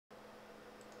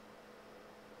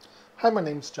Hi, my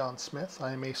name is John Smith.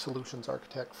 I am a solutions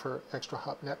architect for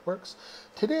ExtraHop Networks.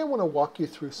 Today I want to walk you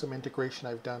through some integration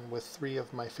I've done with three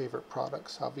of my favorite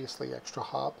products, obviously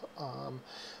ExtraHop,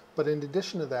 but in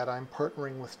addition to that I'm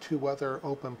partnering with two other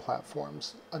open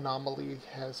platforms. Anomali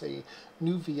has a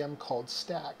new VM called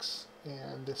STAXX,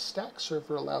 and this STAXX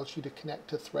server allows you to connect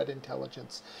to threat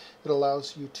intelligence. It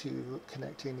allows you to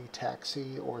connect to any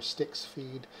taxi or STIX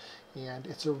feed, and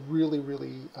it's a really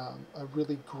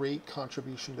great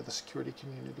contribution to the security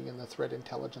community and the threat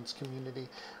intelligence community.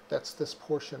 That's this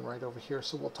portion right over here,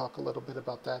 so we'll talk a little bit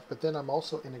about that. But then I'm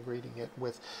also integrating it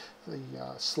with the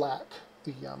Slack,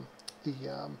 the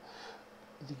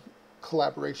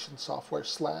collaboration software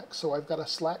Slack. So I've got a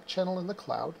Slack channel in the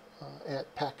cloud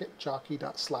at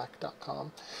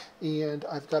packetjockey.slack.com, and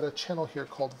I've got a channel here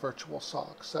called Virtual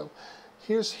SOC. So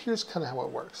here's kind of how it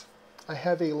works. I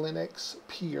have a Linux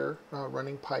peer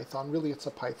running Python. Really, it's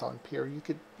a Python peer. You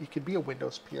could be a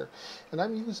Windows peer, and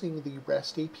I'm using the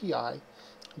REST API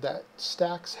that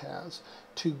STAXX has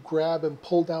to grab and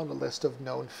pull down a list of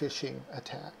known phishing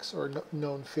attacks or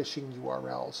known phishing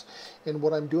URLs. And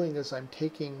what I'm doing is I'm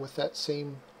taking, with that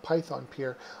same Python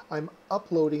peer, I'm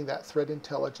uploading that threat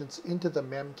intelligence into the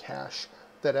memcache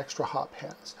that ExtraHop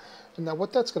has. And now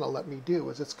what that's going to let me do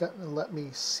is it's going to let me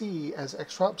see, as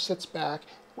ExtraHop sits back,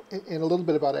 and a little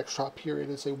bit about ExtraHop here, it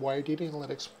is a wire data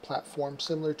analytics platform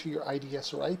similar to your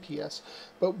IDS or IPS,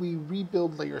 but we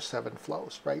rebuild layer 7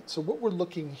 flows, right? So what we're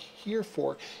looking here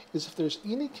for is if there's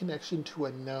any connection to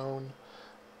a known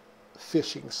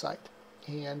phishing site.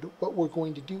 And what we're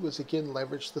going to do is, again,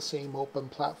 leverage the same open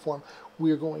platform.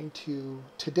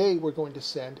 Today we're going to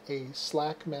send a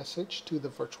Slack message to the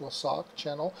Virtual SOC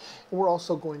channel, and we're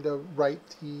also going to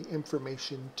write the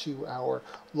information to our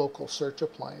local search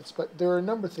appliance. But there are a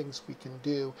number of things we can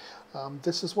do.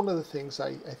 This is one of the things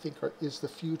I think is the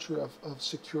future of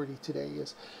security today.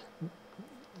 Is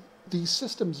these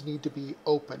systems need to be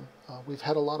open. We've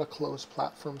had a lot of closed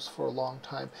platforms for a long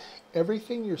time.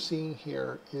 Everything you're seeing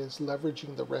here is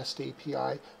leveraging the REST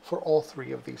API for all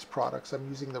three of these products. I'm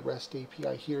using the REST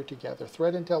API here to gather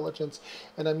threat intelligence,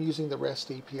 and I'm using the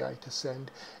REST API to send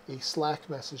a Slack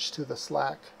message to the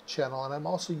Slack channel, and I'm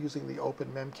also using the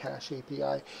Open Memcache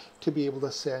API to be able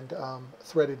to send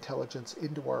threat intelligence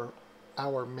into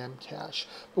our memcache.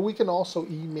 But we can also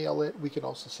email it, we can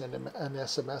also send an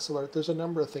SMS alert. There's a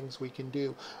number of things we can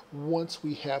do once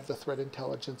we have the threat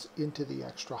intelligence into the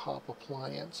ExtraHop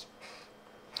appliance.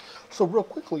 So real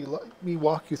quickly, let me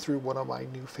walk you through one of my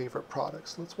new favorite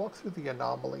products. Let's walk through the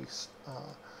Anomali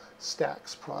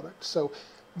STAXX product. So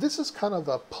this is kind of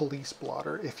a police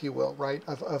blotter, if you will, right,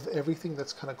 of everything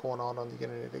that's kind of going on the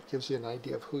internet. It gives you an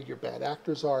idea of who your bad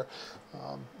actors are,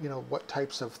 what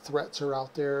types of threats are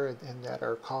out there and that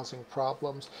are causing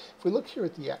problems. If we look here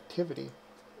at the activity,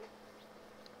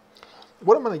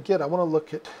 what I'm going to get, I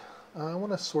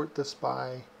want to sort this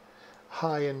by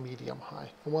high and medium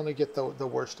high. I want to get the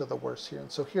worst of the worst here.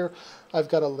 And so here I've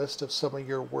got a list of some of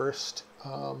your worst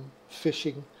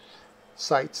phishing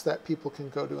sites that people can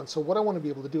go to. And so what I want to be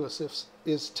able to do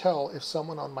is tell if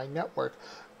someone on my network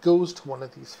goes to one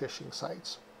of these phishing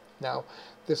sites. Now,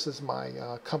 this is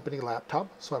my company laptop,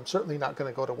 so I'm certainly not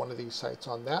going to go to one of these sites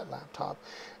on that laptop,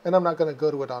 and I'm not going to go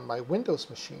to it on my Windows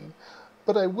machine,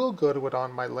 but I will go to it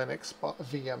on my Linux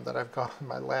VM that I've got in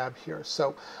my lab here.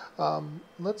 So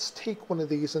let's take one of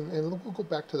these, and we'll go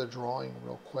back to the drawing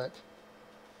real quick.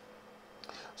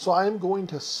 So I'm going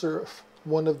to surf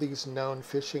one of these known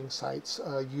phishing sites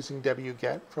using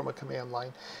wget from a command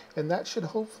line, and that should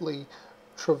hopefully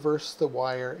traverse the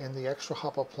wire, and the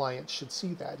ExtraHop appliance should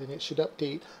see that, and it should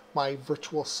update my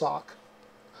Virtual SOC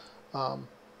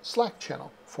Slack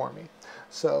channel for me.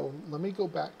 So let me go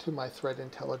back to my threat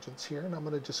intelligence here, and I'm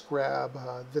going to just grab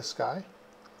this guy.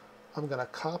 I'm going to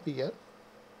copy it,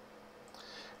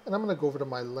 and I'm going to go over to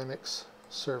my Linux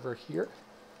server here,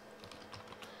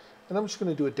 and I'm just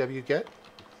going to do a wget.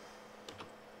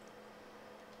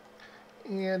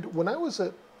 And when I was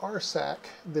at RSAC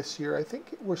this year, I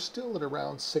think we're still at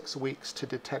around 6 weeks to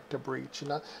detect a breach.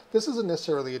 And this isn't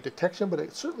necessarily a detection, but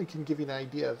it certainly can give you an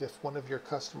idea of if one of your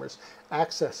customers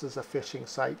accesses a phishing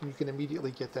site, and you can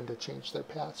immediately get them to change their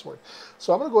password.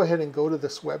 So I'm going to go ahead and go to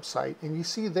this website, and you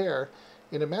see there,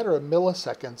 in a matter of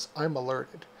milliseconds, I'm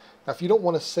alerted. Now, if you don't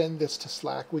want to send this to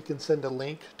Slack, we can send a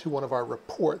link to one of our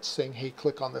reports saying, hey,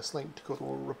 click on this link to go to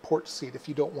a report seat if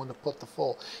you don't want to put the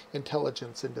full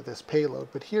intelligence into this payload.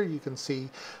 But here you can see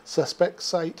suspect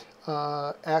site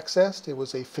accessed. It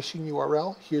was a phishing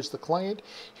URL. Here's the client.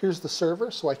 Here's the server,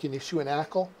 so I can issue an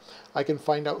ACL. I can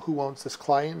find out who owns this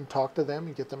client and talk to them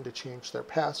and get them to change their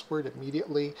password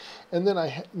immediately. And then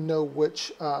I know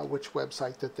which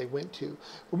website that they went to.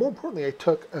 But more importantly, I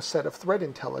took a set of threat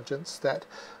intelligence that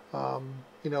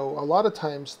you know, a lot of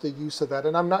times the use of that,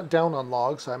 and I'm not down on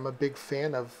logs, I'm a big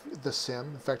fan of the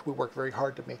SIM. In fact, we work very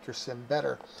hard to make your SIM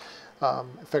better.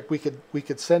 In fact, we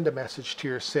could send a message to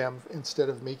your SIM instead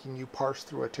of making you parse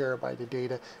through a terabyte of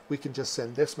data. We can just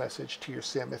send this message to your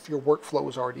SIM if your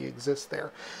workflows already exist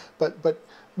there. But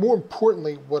more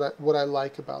importantly, what I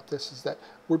like about this is that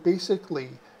we're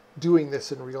basically doing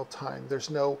this in real time. There's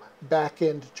no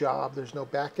back-end job, there's no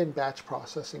back-end batch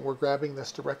processing. We're grabbing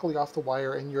this directly off the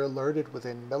wire and you're alerted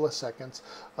within milliseconds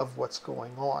of what's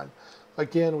going on.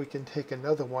 Again, we can take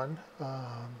another one.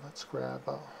 Let's grab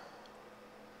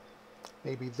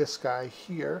maybe this guy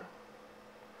here.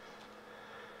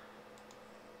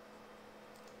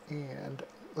 And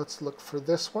let's look for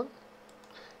this one.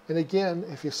 And again,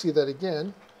 if you see that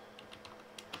again,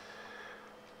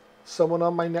 someone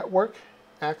on my network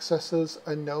accesses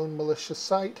a known malicious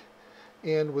site,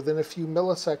 and within a few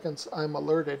milliseconds I'm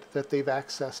alerted that they've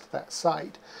accessed that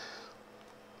site.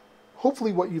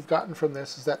 Hopefully what you've gotten from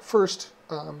this is that first,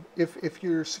 if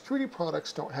your security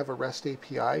products don't have a REST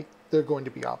API, they're going to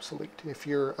be obsolete. If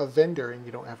you're a vendor and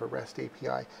you don't have a REST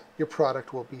API, your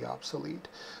product will be obsolete.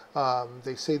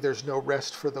 They say there's no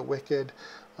rest for the wicked.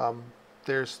 I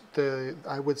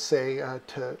would say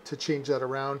to change that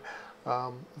around,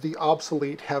 the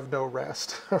obsolete have no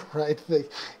rest, right?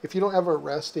 If you don't have a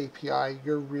REST API,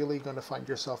 you're really going to find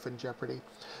yourself in jeopardy.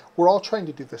 We're all trying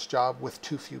to do this job with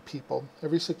too few people.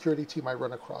 Every security team I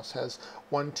run across has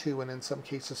 1, 2, and in some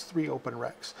cases 3 open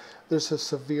recs. There's a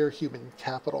severe human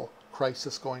capital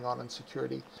crisis going on in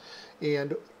security.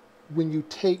 And when you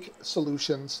take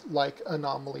solutions like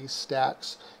Anomali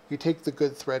STAXX, you take the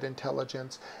good threat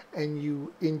intelligence and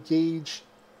you engage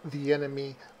the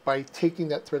enemy by taking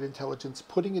that threat intelligence,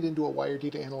 putting it into a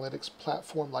WireData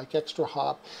platform like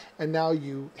ExtraHop, and now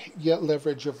you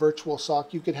leverage a virtual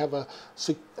SOC. You could have an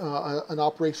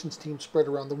operations team spread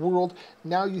around the world.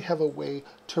 Now you have a way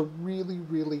to really,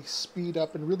 really speed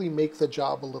up and really make the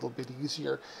job a little bit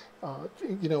easier,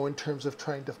 you know, in terms of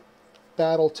trying to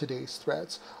battle today's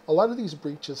threats. A lot of these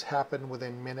breaches happen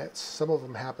within minutes. Some of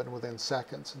them happen within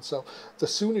seconds. And so the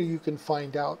sooner you can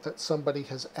find out that somebody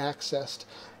has accessed,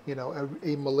 you know,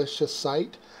 a malicious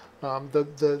site,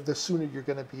 the sooner you're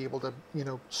going to be able to, you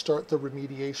know, start the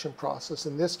remediation process.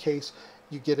 In this case,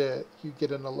 you get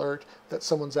an alert that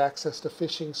someone's accessed a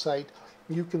phishing site.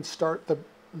 You can start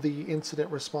the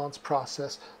incident response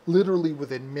process literally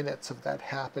within minutes of that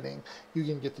happening. You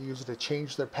can get the user to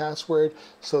change their password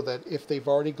so that if they've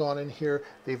already gone in here,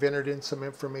 they've entered in some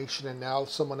information and now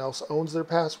someone else owns their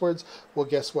passwords, well,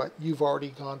 guess what? You've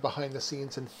already gone behind the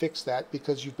scenes and fixed that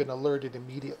because you've been alerted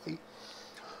immediately.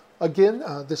 Again,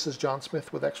 this is John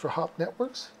Smith with ExtraHop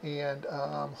Networks, and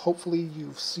hopefully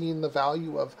you've seen the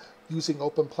value of using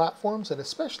open platforms, and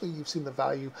especially you've seen the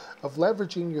value of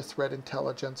leveraging your threat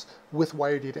intelligence with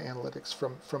WireData analytics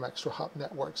from ExtraHop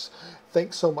Networks.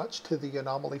 Thanks so much to the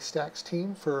Anomali STAXX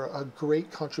team for a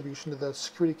great contribution to the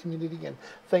security community, and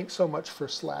thanks so much for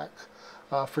Slack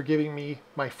for giving me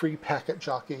my free Packet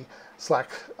Jockey Slack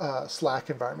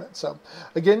environment. So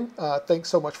again, thanks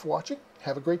so much for watching.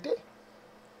 Have a great day.